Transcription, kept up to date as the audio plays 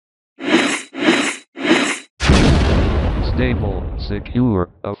Stable, secure,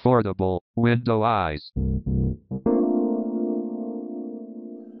 affordable, Window Eyes.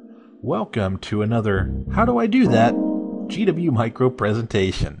 Welcome to another How Do I Do That? GW Micro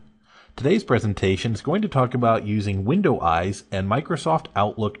presentation. Today's presentation is going to talk about using Window Eyes and Microsoft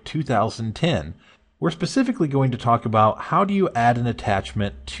Outlook 2010. We're specifically going to talk about how do you add an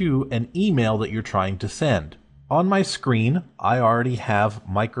attachment to an email that you're trying to send. On my screen, I already have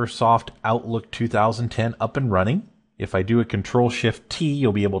Microsoft Outlook 2010 up and running. If I do a Control-Shift-T,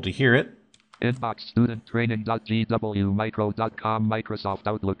 you'll be able to hear it. Inbox studenttraining.gwmicro.com Microsoft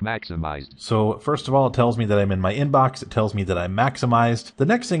Outlook maximized. So first of all, it tells me that I'm in my inbox. It tells me that I'm maximized. The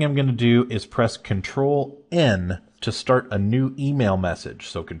next thing I'm going to do is press Control-N to start a new email message.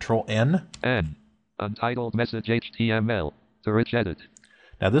 So Control-N. N. Untitled message HTML. To rich edit.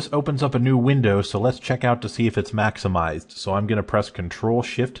 Now this opens up a new window, so let's check out to see if it's maximized. So I'm going to press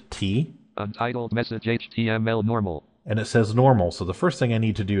Control-Shift-T. Untitled message HTML normal. And it says normal, so the first thing I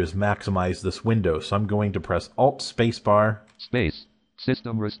need to do is maximize this window. So I'm going to press Alt Spacebar. Space.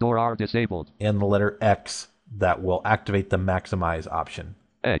 System Restore R disabled. And the letter X. That will activate the maximize option.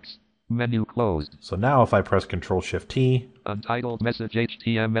 X. Menu closed. So now if I press Control-Shift-T. Untitled message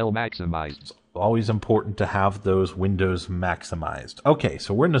HTML maximized. It's always important to have those windows maximized. Okay,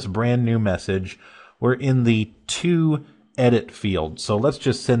 so we're in this brand new message. We're in the To Edit field. So let's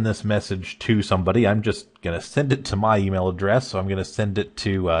just send this message to somebody. I'm just going to send it to my email address. So I'm going to send it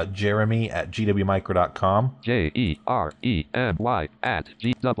to Jeremy@gwmicro.com.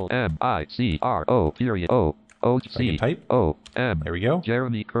 JEREMY@GWMICRO.com. There we go.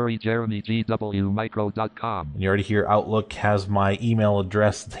 Jeremy Curry, JeremyGWMicro.com. And you already hear Outlook has my email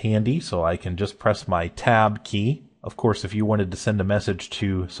address handy, so I can just press my Tab key. Of course, if you wanted to send a message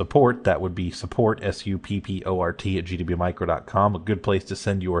to support, that would be support, SUPPORT, @gwmicro.com. A good place to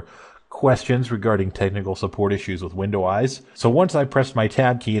send your questions regarding technical support issues with Window Eyes. So once I pressed my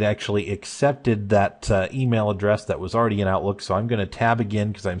Tab key, it actually accepted that email address that was already in Outlook. So I'm going to tab again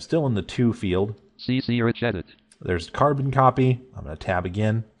because I'm still in the To field. CC rich edit. There's carbon copy. I'm going to tab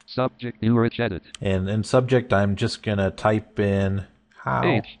again. Subject new rich edit. And in subject, I'm just going to type in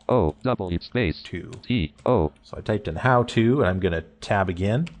how HOW space to. TO. So I typed in how to, and I'm going to tab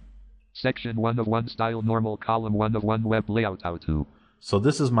again. Section 1 of 1 style normal column 1 of 1 web layout how to. So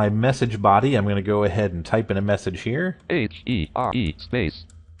this is my message body. I'm going to go ahead and type in a message here. HERE space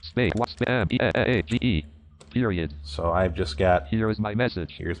MEAGE period. So I've just got, here is my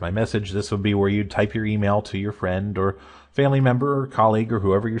message. Here's my message. This would be where you'd type your email to your friend or family member or colleague or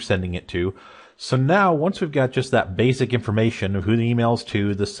whoever you're sending it to. So now, once we've got just that basic information of who the email's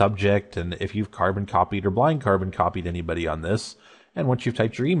to, the subject, and if you've carbon copied or blind carbon copied anybody on this, and once you've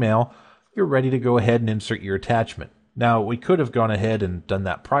typed your email, you're ready to go ahead and insert your attachment. Now, we could have gone ahead and done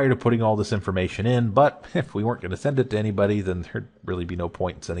that prior to putting all this information in, but if we weren't going to send it to anybody, then there'd really be no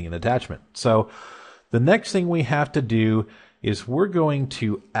point in sending an attachment. So the next thing we have to do is we're going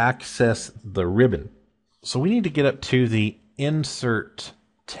to access the ribbon. So we need to get up to the Insert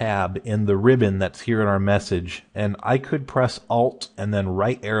tab in the ribbon that's here in our message, and I could press Alt and then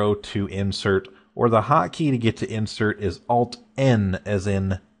right arrow to insert, or the hotkey to get to insert is Alt N as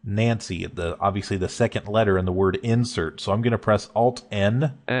in Nancy, obviously the second letter in the word insert. So I'm going to press Alt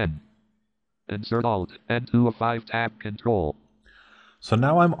N. N. Insert Alt N2 of 5 tab control. So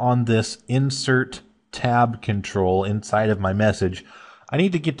now I'm on this Insert tab control inside of my message. I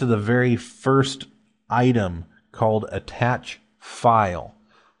need to get to the very first item called Attach File.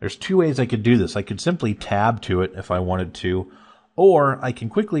 There's two ways I could do this. I could simply tab to it if I wanted to, or I can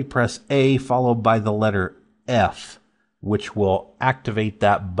quickly press A followed by the letter F, which will activate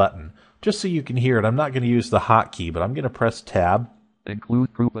that button. Just so you can hear it, I'm not going to use the hotkey, but I'm going to press Tab.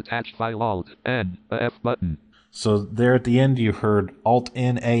 Include group attach file Alt N, the F button. So there at the end you heard Alt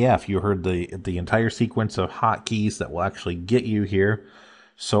N AF. You heard the entire sequence of hotkeys that will actually get you here.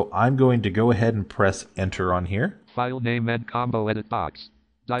 So I'm going to go ahead and press Enter on here. File name and combo edit box.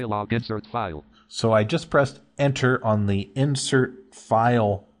 Dialog insert file. So I just pressed Enter on the Insert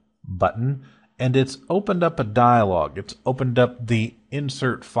File button, and it's opened up a dialog. It's opened up the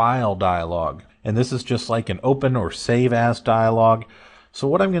Insert File dialog. And this is just like an Open or Save As dialog. So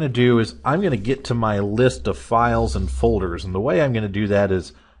what I'm going to do is I'm going to get to my list of files and folders. And the way I'm going to do that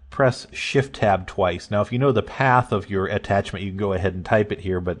is press Shift-Tab twice. Now, if you know the path of your attachment, you can go ahead and type it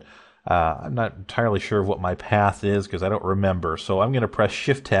here, but I'm not entirely sure what my path is because I don't remember. So I'm going to press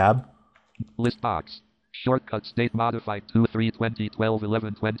Shift-Tab. List box. Shortcut state modified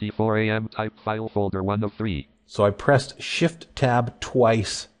 2/3/2012 AM type file folder 1 of 3. So I pressed Shift-Tab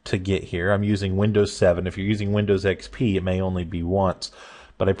twice to get here. I'm using Windows 7. If you're using Windows XP, it may only be once.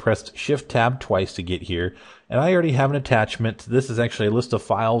 but I pressed Shift Tab twice to get here, and I already have an attachment. This is actually a list of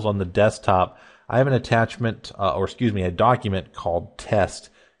files on the desktop. I have an attachment, a document called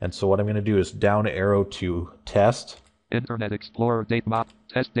test. And so what I'm going to do is down arrow to test. Internet Explorer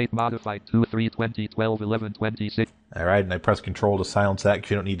test date modified 2/3/2012 11/26. All right, and I press Control to silence that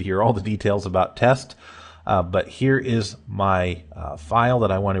because you don't need to hear all the details about test. But here is my file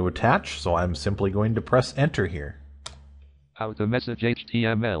that I want to attach, so I'm simply going to press Enter here. How to message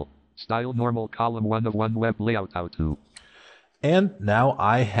HTML. Style normal column 1 of 1 web layout how to. And now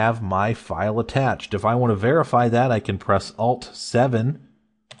I have my file attached. If I want to verify that, I can press Alt-7.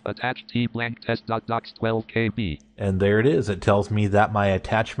 Attach T blank test.docs 12 KB. And there it is. It tells me that my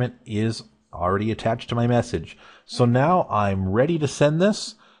attachment is already attached to my message. So now I'm ready to send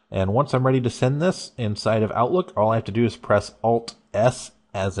this. And once I'm ready to send this inside of Outlook, all I have to do is press Alt-S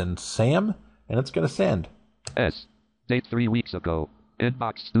as in Sam, and it's going to send. S. Date 3 weeks ago.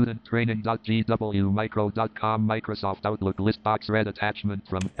 Inbox studenttraining.gwmicro.com Microsoft Outlook list box red attachment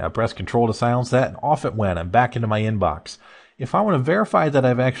from. I press Control to silence that, and off it went. I'm back into my inbox. If I want to verify that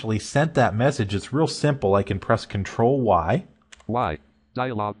I've actually sent that message, it's real simple. I can press Control Y. Y.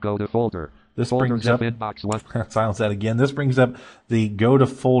 Dialog go to folder. This Folders brings up inbox 1. silence that again. This brings up the go to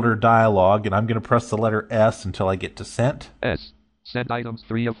folder dialog, and I'm going to press the letter S until I get to sent. S. Sent items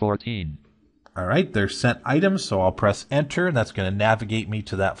 3 of 14. All right, there's sent items, so I'll press Enter, and that's going to navigate me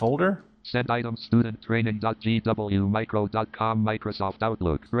to that folder. Sent items studenttraining.gwmicro.com Microsoft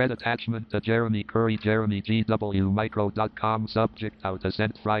Outlook. Red attachment to Jeremy Curry jeremygwmicro.com subject how to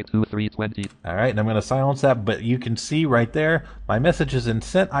send Fry 2/3/20. All right, and I'm going to silence that, but you can see right there, my message is in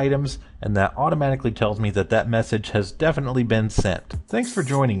sent items, and that automatically tells me that that message has definitely been sent. Thanks for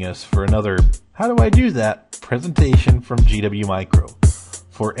joining us for another How Do I Do That presentation from GW Micro.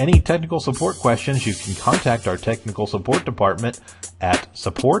 For any technical support questions, you can contact our technical support department at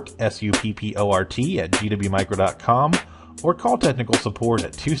support, S-U-P-P-O-R-T, at gwmicro.com, or call technical support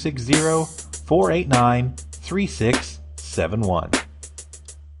at 260-489-3671.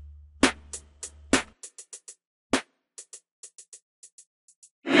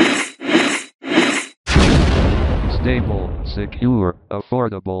 Stable, secure,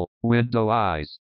 affordable, Windows.